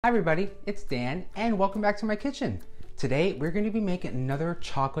Hi everybody, it's Dan and welcome back to my kitchen. Today we're going to be making another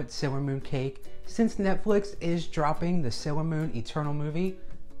chocolate Sailor Moon cake. Since Netflix is dropping the Sailor Moon Eternal movie,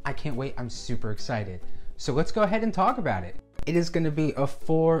 I can't wait, I'm super excited. So let's go ahead and talk about it. It is going to be a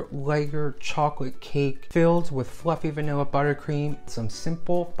 4-layer chocolate cake filled with fluffy vanilla buttercream, some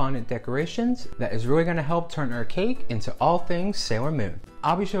simple fondant decorations that is really going to help turn our cake into all things Sailor Moon.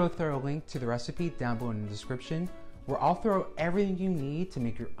 I'll be sure to throw a link to the recipe down below in the description, where I'll throw everything you need to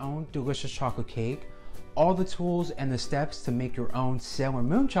make your own delicious chocolate cake, all the tools and the steps to make your own Sailor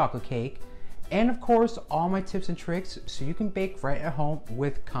Moon chocolate cake, and of course all my tips and tricks so you can bake right at home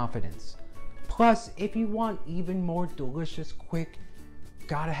with confidence. Plus, if you want even more delicious, quick,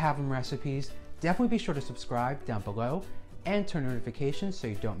 gotta have them recipes, definitely be sure to subscribe down below and turn notifications so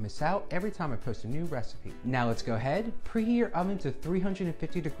you don't miss out every time I post a new recipe. Now let's go ahead, preheat your oven to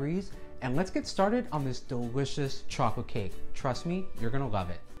 350 degrees, and let's get started on this delicious chocolate cake. Trust me, you're gonna love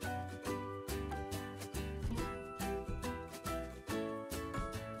it.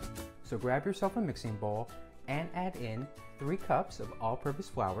 So grab yourself a mixing bowl and add in 3 cups of all-purpose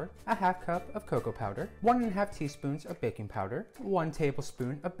flour, a ½ cup of cocoa powder, 1½ teaspoons of baking powder, 1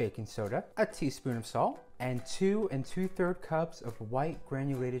 tablespoon of baking soda, a teaspoon of salt, and 2 2/3 cups of white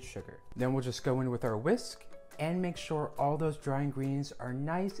granulated sugar. Then we'll just go in with our whisk and make sure all those dry ingredients are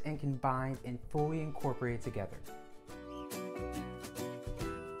nice and combined and fully incorporated together.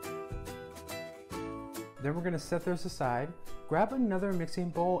 Then we're going to set those aside, grab another mixing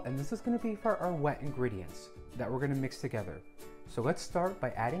bowl, and this is going to be for our wet ingredients that we're going to mix together. So let's start by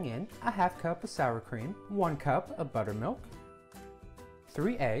adding in a ½ cup of sour cream, 1 cup of buttermilk,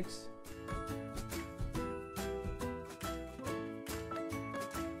 3 eggs,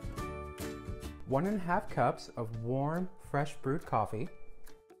 1½ cups of warm, fresh brewed coffee,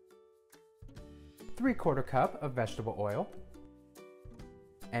 3/4 cup of vegetable oil,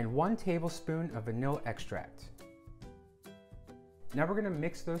 and 1 tablespoon of vanilla extract. Now we're going to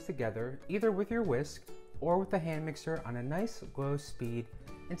mix those together either with your whisk or with a hand mixer on a nice low speed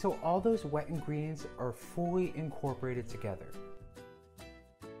until all those wet ingredients are fully incorporated together.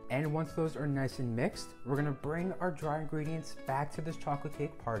 And once those are nice and mixed, we're going to bring our dry ingredients back to this chocolate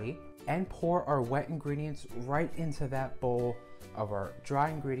cake party and pour our wet ingredients right into that bowl of our dry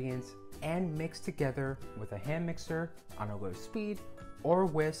ingredients and mix together with a hand mixer on a low speed or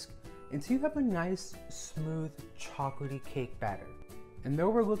whisk until you have a nice smooth chocolatey cake batter. And though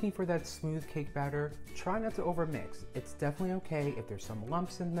we're looking for that smooth cake batter, try not to overmix. It's definitely okay if there's some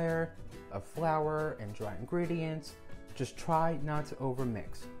lumps in there of flour and dry ingredients. Just try not to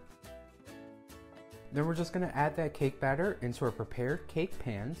overmix. Then we're just going to add that cake batter into our prepared cake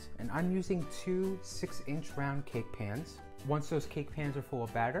pans, and I'm using 2 6-inch round cake pans. Once those cake pans are full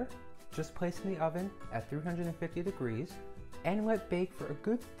of batter, just place in the oven at 350 degrees and let bake for a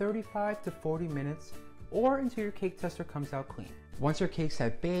good 35 to 40 minutes or until your cake tester comes out clean. Once your cakes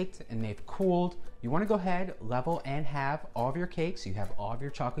have baked and they've cooled, you want to go ahead, level and halve all of your cakes. You have all of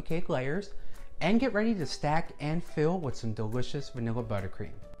your chocolate cake layers, and get ready to stack and fill with some delicious vanilla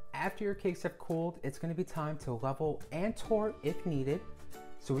buttercream. After your cakes have cooled, it's going to be time to level and torte if needed,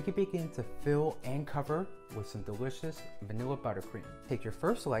 so we can begin to fill and cover with some delicious vanilla buttercream. Take your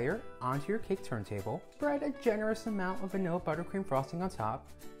first layer onto your cake turntable, spread a generous amount of vanilla buttercream frosting on top,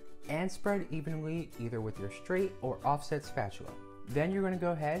 and spread evenly either with your straight or offset spatula. Then you're going to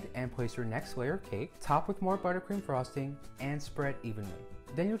go ahead and place your next layer of cake, top with more buttercream frosting, and spread evenly.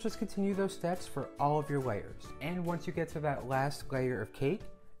 Then you'll just continue those steps for all of your layers. And once you get to that last layer of cake,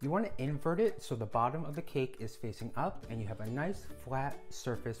 you want to invert it so the bottom of the cake is facing up and you have a nice flat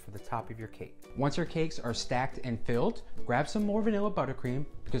surface for the top of your cake. Once your cakes are stacked and filled, grab some more vanilla buttercream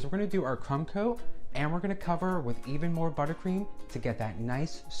because we're going to do our crumb coat, and we're going to cover with even more buttercream to get that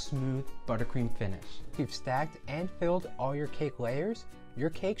nice smooth buttercream finish. If you've stacked and filled all your cake layers, your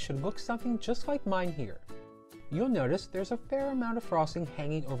cake should look something just like mine here. You'll notice there's a fair amount of frosting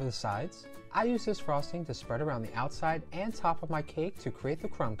hanging over the sides. I use this frosting to spread around the outside and top of my cake to create the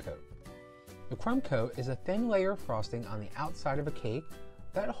crumb coat. The crumb coat is a thin layer of frosting on the outside of a cake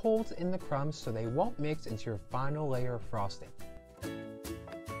that holds in the crumbs so they won't mix into your final layer of frosting.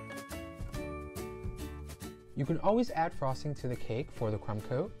 You can always add frosting to the cake for the crumb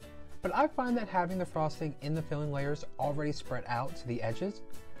coat, but I find that having the frosting in the filling layers already spread out to the edges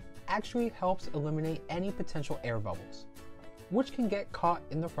actually helps eliminate any potential air bubbles, which can get caught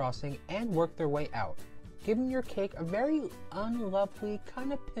in the frosting and work their way out, giving your cake a very unlovely,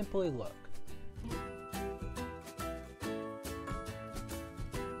 kind of pimply look.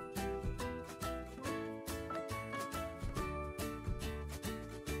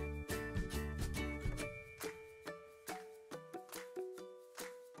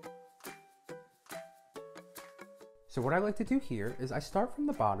 So what I like to do here is I start from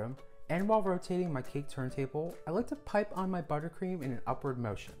the bottom, and while rotating my cake turntable, I like to pipe on my buttercream in an upward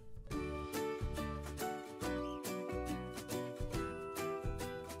motion.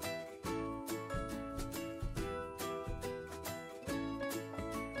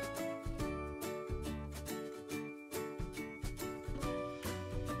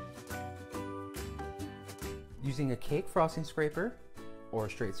 Using a cake frosting scraper, or a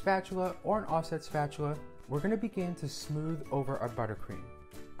straight spatula, or an offset spatula, we're going to begin to smooth over our buttercream.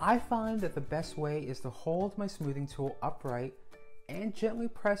 I find that the best way is to hold my smoothing tool upright and gently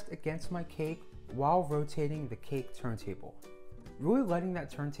pressed against my cake while rotating the cake turntable. Really letting that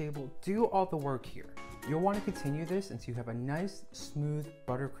turntable do all the work here. You'll want to continue this until you have a nice smooth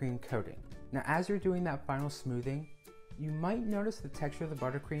buttercream coating. Now as you're doing that final smoothing, you might notice the texture of the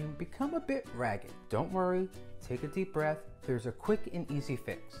buttercream become a bit ragged. Don't worry, take a deep breath. There's a quick and easy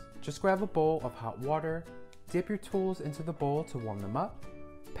fix. Just grab a bowl of hot water, dip your tools into the bowl to warm them up,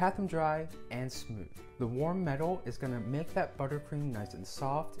 pat them dry, and smooth. The warm metal is going to make that buttercream nice and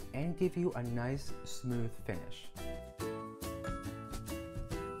soft and give you a nice smooth finish.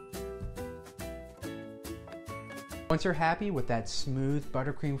 Once you're happy with that smooth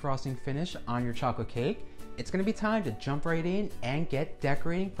buttercream frosting finish on your chocolate cake, it's going to be time to jump right in and get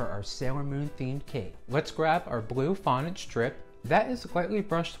decorating for our Sailor Moon themed cake. Let's grab our blue fondant strip that is lightly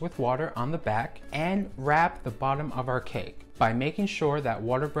brushed with water on the back and wrap the bottom of our cake by making sure that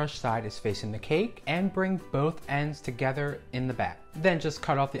water brush side is facing the cake and bring both ends together in the back. Then just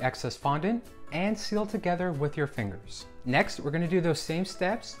cut off the excess fondant and seal together with your fingers. Next, we're going to do those same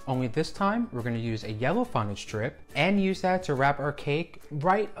steps, only this time we're going to use a yellow fondant strip and use that to wrap our cake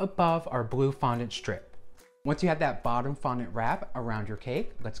right above our blue fondant strip. Once you have that bottom fondant wrap around your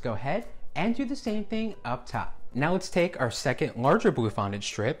cake, let's go ahead and do the same thing up top. Now let's take our second larger blue fondant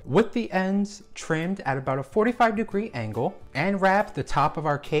strip with the ends trimmed at about a 45-degree angle and wrap the top of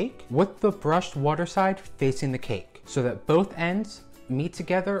our cake with the brushed water side facing the cake so that both ends meet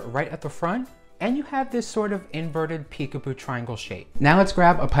together right at the front and you have this sort of inverted peekaboo triangle shape. Now let's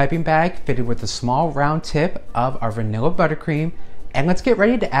grab a piping bag fitted with a small round tip of our vanilla buttercream and let's get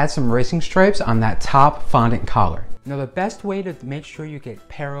ready to add some racing stripes on that top fondant collar. Now the best way to make sure you get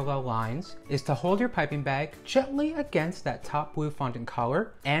parallel lines is to hold your piping bag gently against that top blue fondant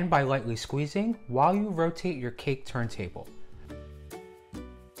collar and by lightly squeezing while you rotate your cake turntable.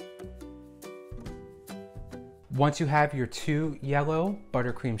 Once you have your two yellow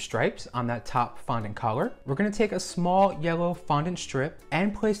buttercream stripes on that top fondant collar, we're going to take a small yellow fondant strip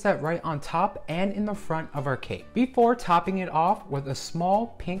and place that right on top and in the front of our cake before topping it off with a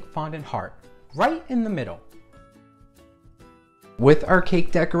small pink fondant heart right in the middle. With our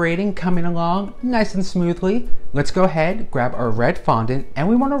cake decorating coming along nice and smoothly, let's go ahead, grab our red fondant, and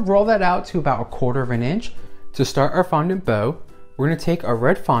we want to roll that out to about 1/4 inch. To start our fondant bow, we're going to take our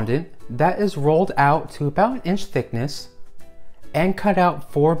red fondant that is rolled out to about 1 inch thickness and cut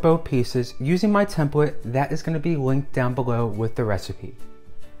out 4 bow pieces using my template that is going to be linked down below with the recipe.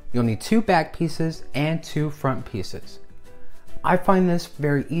 You'll need 2 back pieces and 2 front pieces. I find this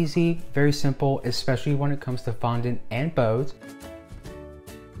very easy, very simple, especially when it comes to fondant and bows.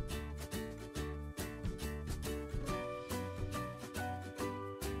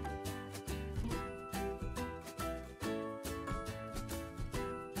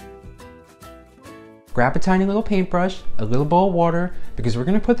 Grab a tiny little paintbrush, a little bowl of water, because we're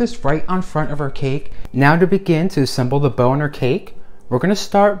going to put this right on front of our cake. Now to begin to assemble the bow on our cake, we're going to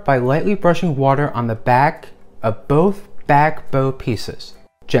start by lightly brushing water on the back of both back bow pieces.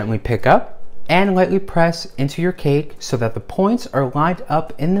 Gently pick up and lightly press into your cake so that the points are lined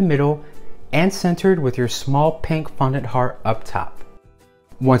up in the middle and centered with your small pink fondant heart up top.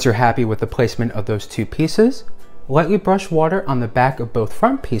 Once you're happy with the placement of those 2 pieces, lightly brush water on the back of both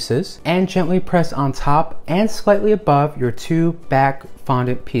front pieces and gently press on top and slightly above your 2 back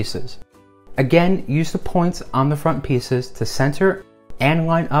fondant pieces. Again, use the points on the front pieces to center and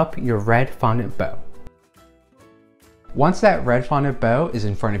line up your red fondant bow. Once that red fondant bow is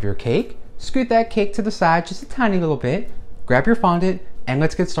in front of your cake, scoot that cake to the side just a tiny little bit, grab your fondant, and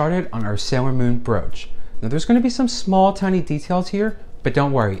let's get started on our Sailor Moon brooch. Now there's going to be some small tiny details here, but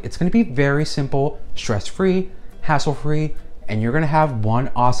don't worry, it's going to be very simple, stress-free, hassle-free, and you're gonna have one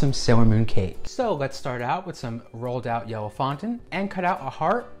awesome Sailor Moon cake. So let's start out with some rolled out yellow fondant and cut out a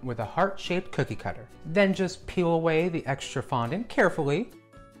heart with a heart-shaped cookie cutter. Then just peel away the extra fondant carefully.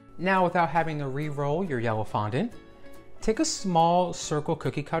 Now, without having to re-roll your yellow fondant, take a small circle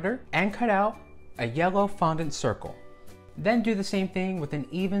cookie cutter and cut out a yellow fondant circle. Then do the same thing with an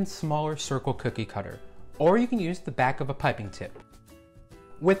even smaller circle cookie cutter, or you can use the back of a piping tip.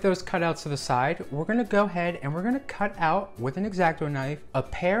 With those cutouts to the side, we're gonna go ahead and we're gonna cut out with an X-Acto knife a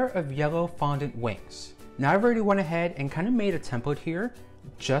pair of yellow fondant wings. Now I've already went ahead and kind of made a template here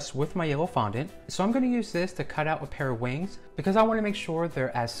just with my yellow fondant. So I'm gonna use this to cut out a pair of wings because I wanna make sure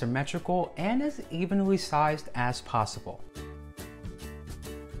they're as symmetrical and as evenly sized as possible.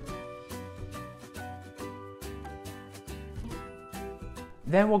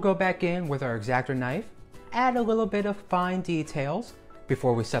 Then we'll go back in with our X-Acto knife, add a little bit of fine details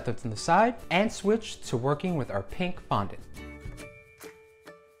before we set them to the side and switch to working with our pink fondant.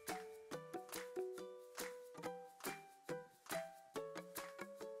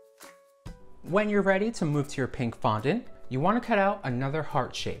 When you're ready to move to your pink fondant, you want to cut out another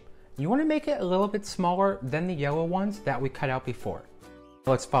heart shape. You want to make it a little bit smaller than the yellow ones that we cut out before.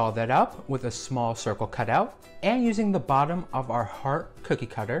 Let's follow that up with a small circle cutout, and using the bottom of our heart cookie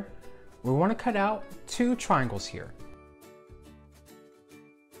cutter, we want to cut out 2 triangles here.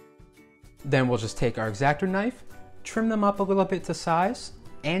 Then we'll just take our X-Acto knife, trim them up a little bit to size,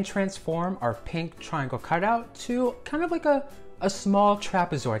 and transform our pink triangle cutout to kind of like a small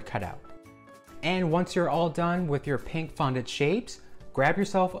trapezoid cutout. And once you're all done with your pink fondant shapes, grab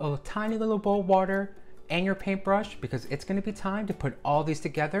yourself a tiny little bowl of water and your paintbrush because it's going to be time to put all these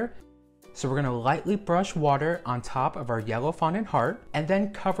together. So we're going to lightly brush water on top of our yellow fondant heart and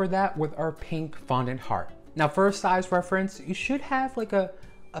then cover that with our pink fondant heart. Now for a size reference, you should have like a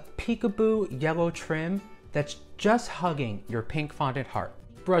peekaboo yellow trim that's just hugging your pink fondant heart.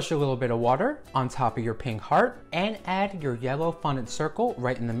 Brush a little bit of water on top of your pink heart and add your yellow fondant circle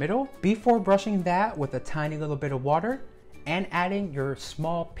right in the middle before brushing that with a tiny little bit of water and adding your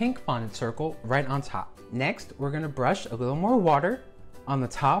small pink fondant circle right on top. Next, we're going to brush a little more water on the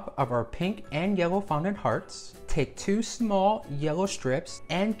top of our pink and yellow fondant hearts. Take 2 small yellow strips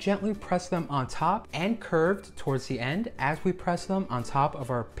and gently press them on top and curved towards the end as we press them on top of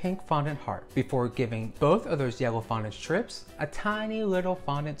our pink fondant heart before giving both of those yellow fondant strips a tiny little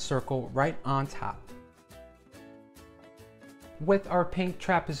fondant circle right on top. With our pink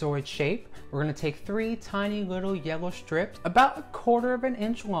trapezoid shape, we're going to take 3 tiny little yellow strips about 1/4 of an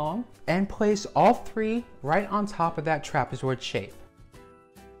inch long and place all 3 right on top of that trapezoid shape.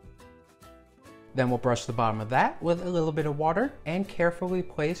 Then we'll brush the bottom of that with a little bit of water and carefully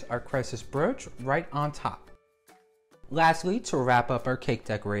place our crisis brooch right on top. Lastly, to wrap up our cake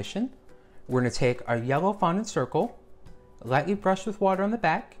decoration, we're going to take our yellow fondant circle, lightly brush with water on the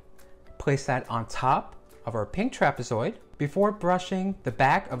back, place that on top of our pink trapezoid before brushing the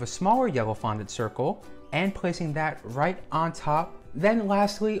back of a smaller yellow fondant circle and placing that right on top. Then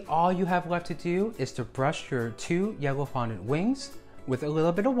lastly, all you have left to do is to brush your 2 yellow fondant wings with a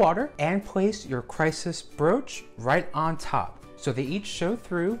little bit of water and place your crisis brooch right on top. So they each show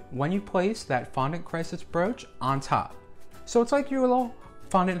through when you place that fondant crisis brooch on top. So it's like your little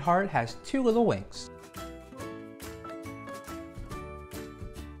fondant heart has 2 little wings.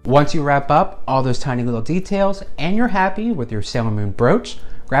 Once you wrap up all those tiny little details and you're happy with your Sailor Moon brooch,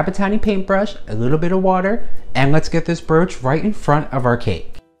 grab a tiny paintbrush, a little bit of water, and let's get this brooch right in front of our cake.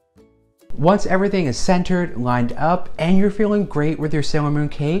 Once everything is centered, lined up, and you're feeling great with your Sailor Moon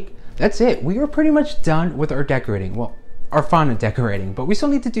cake, that's it. We are pretty much done with our decorating. Well, our fondant decorating, but we still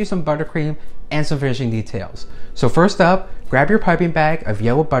need to do some buttercream and some finishing details. So first up, grab your piping bag of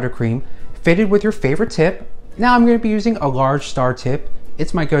yellow buttercream fitted with your favorite tip. Now I'm going to be using a large star tip.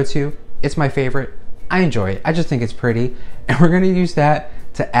 It's my go-to, it's my favorite. I enjoy it, I just think it's pretty. And we're going to use that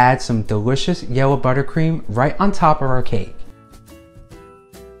to add some delicious yellow buttercream right on top of our cake.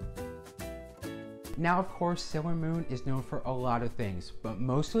 Now, of course, Sailor Moon is known for a lot of things, but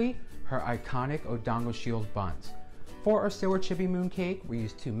mostly her iconic Odongo Shield buns. For our Sailor Chibi Moon cake, we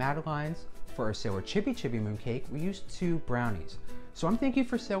used 2 Madelines. For our Sailor Chibi Moon cake, we used 2 brownies. So I'm thinking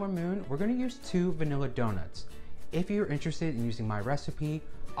for Sailor Moon, we're going to use 2 vanilla donuts. If you're interested in using my recipe,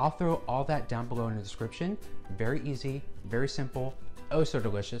 I'll throw all that down below in the description. Very easy, very simple, oh so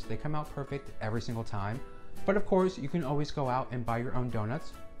delicious. They come out perfect every single time. But of course, you can always go out and buy your own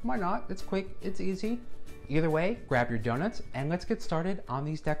donuts. Why not? It's quick, it's easy. Either way, grab your donuts and let's get started on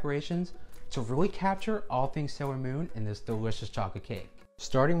these decorations to really capture all things Sailor Moon in this delicious chocolate cake.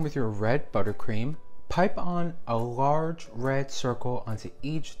 Starting with your red buttercream, pipe on a large red circle onto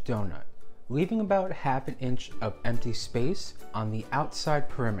each donut, leaving about 1/2 inch of empty space on the outside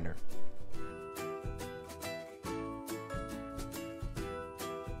perimeter.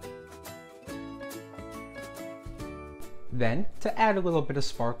 Then, to add a little bit of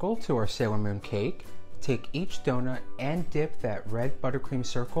sparkle to our Sailor Moon cake, take each donut and dip that red buttercream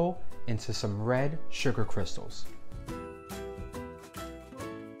circle into some red sugar crystals.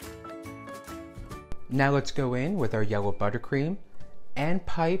 Now let's go in with our yellow buttercream and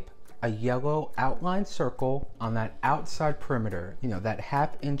pipe a yellow outline circle on that outside perimeter, you know, that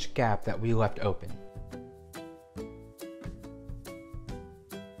half-inch gap that we left open.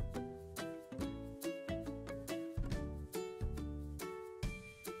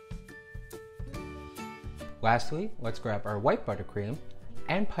 Lastly, let's grab our white buttercream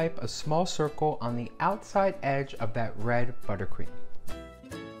and pipe a small circle on the outside edge of that red buttercream.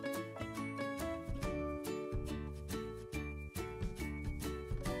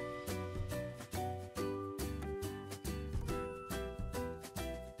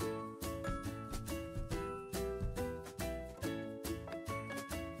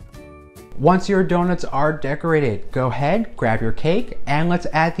 Once your donuts are decorated, go ahead, grab your cake, and let's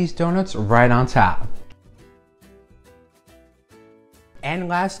add these donuts right on top. And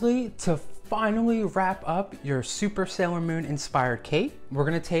lastly, to finally wrap up your Super Sailor Moon inspired cake, we're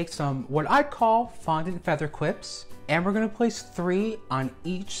gonna take some, what I call fondant feather clips, and we're gonna place 3 on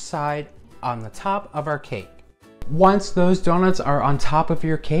each side on the top of our cake. Once those donuts are on top of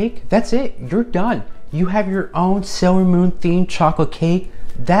your cake, that's it, you're done. You have your own Sailor Moon themed chocolate cake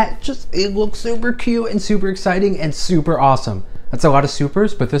that it looks super cute and super exciting and super awesome. That's a lot of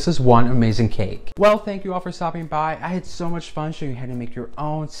supers, but this is one amazing cake. Well, thank you all for stopping by. I had so much fun showing you how to make your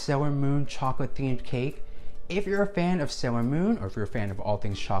own Sailor Moon chocolate themed cake. If you're a fan of Sailor Moon, or if you're a fan of all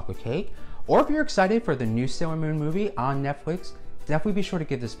things chocolate cake, or if you're excited for the new Sailor Moon movie on Netflix, definitely be sure to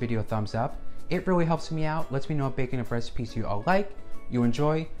give this video a thumbs up. It really helps me out, lets me know I'm baking up recipes you all like, you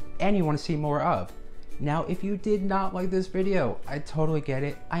enjoy, and you want to see more of. Now, if you did not like this video, I totally get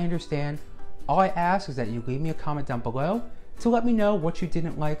it, I understand. All I ask is that you leave me a comment down below to let me know what you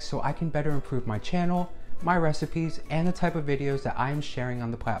didn't like so I can better improve my channel, my recipes, and the type of videos that I am sharing on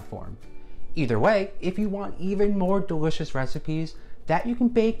the platform. Either way, if you want even more delicious recipes that you can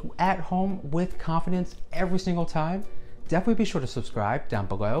bake at home with confidence every single time, definitely be sure to subscribe down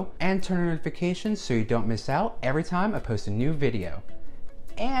below and turn on notifications so you don't miss out every time I post a new video.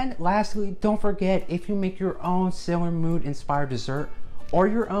 And lastly, don't forget, if you make your own Sailor Moon inspired dessert or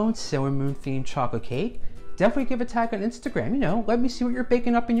your own Sailor Moon themed chocolate cake, definitely give a tag on Instagram, you know, let me see what you're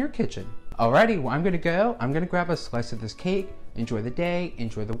baking up in your kitchen. Alrighty, well, I'm gonna grab a slice of this cake, enjoy the day,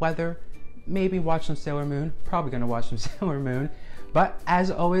 enjoy the weather, maybe watch some Sailor Moon, probably gonna watch some Sailor Moon, but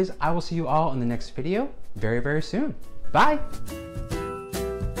as always, I will see you all in the next video very, very soon. Bye!